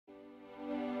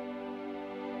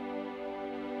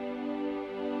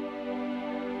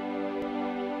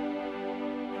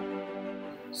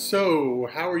So,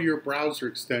 how are your browser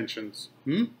extensions?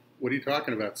 What are you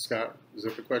talking about, Scott? Is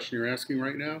that the question you're asking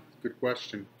right now? Good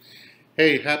question.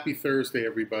 Hey, happy Thursday,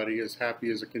 everybody. As happy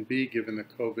as it can be given the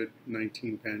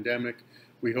COVID-19 pandemic.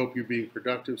 We hope you're being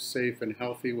productive, safe, and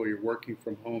healthy while you're working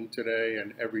from home today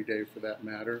and every day for that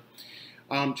matter.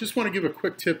 Just want to give a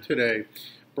quick tip today.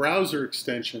 Browser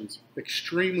extensions,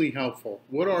 extremely helpful.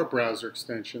 What are browser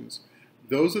extensions?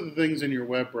 Those are the things in your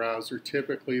web browser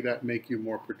typically that make you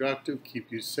more productive,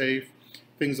 keep you safe.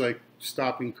 Things like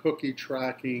stopping cookie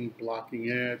tracking,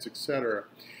 blocking ads, etc.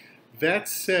 That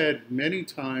said, many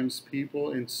times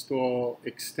people install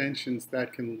extensions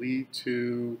that can lead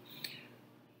to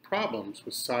problems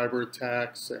with cyber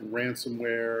attacks and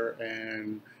ransomware,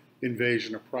 and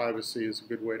invasion of privacy is a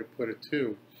good way to put it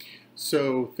too.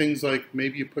 So things like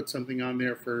maybe you put something on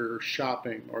there for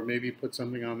shopping, or maybe you put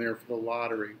something on there for the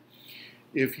lottery.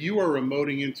 If you are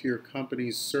remoting into your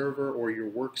company's server or your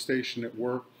workstation at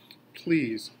work,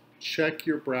 please check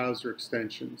your browser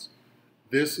extensions.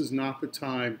 This is not the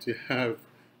time to have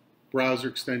browser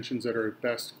extensions that are at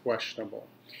best questionable.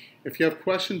 If you have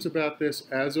questions about this,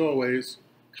 as always,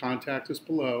 contact us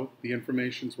below. The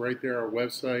information's right there, our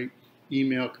website,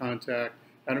 email contact,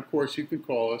 and of course you can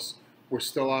call us. We're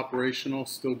still operational,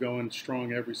 still going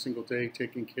strong every single day,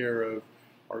 taking care of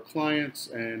our clients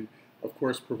and of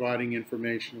course providing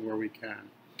information where we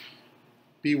can.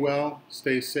 Be well,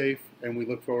 stay safe, and we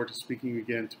look forward to speaking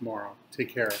again tomorrow.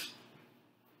 Take care.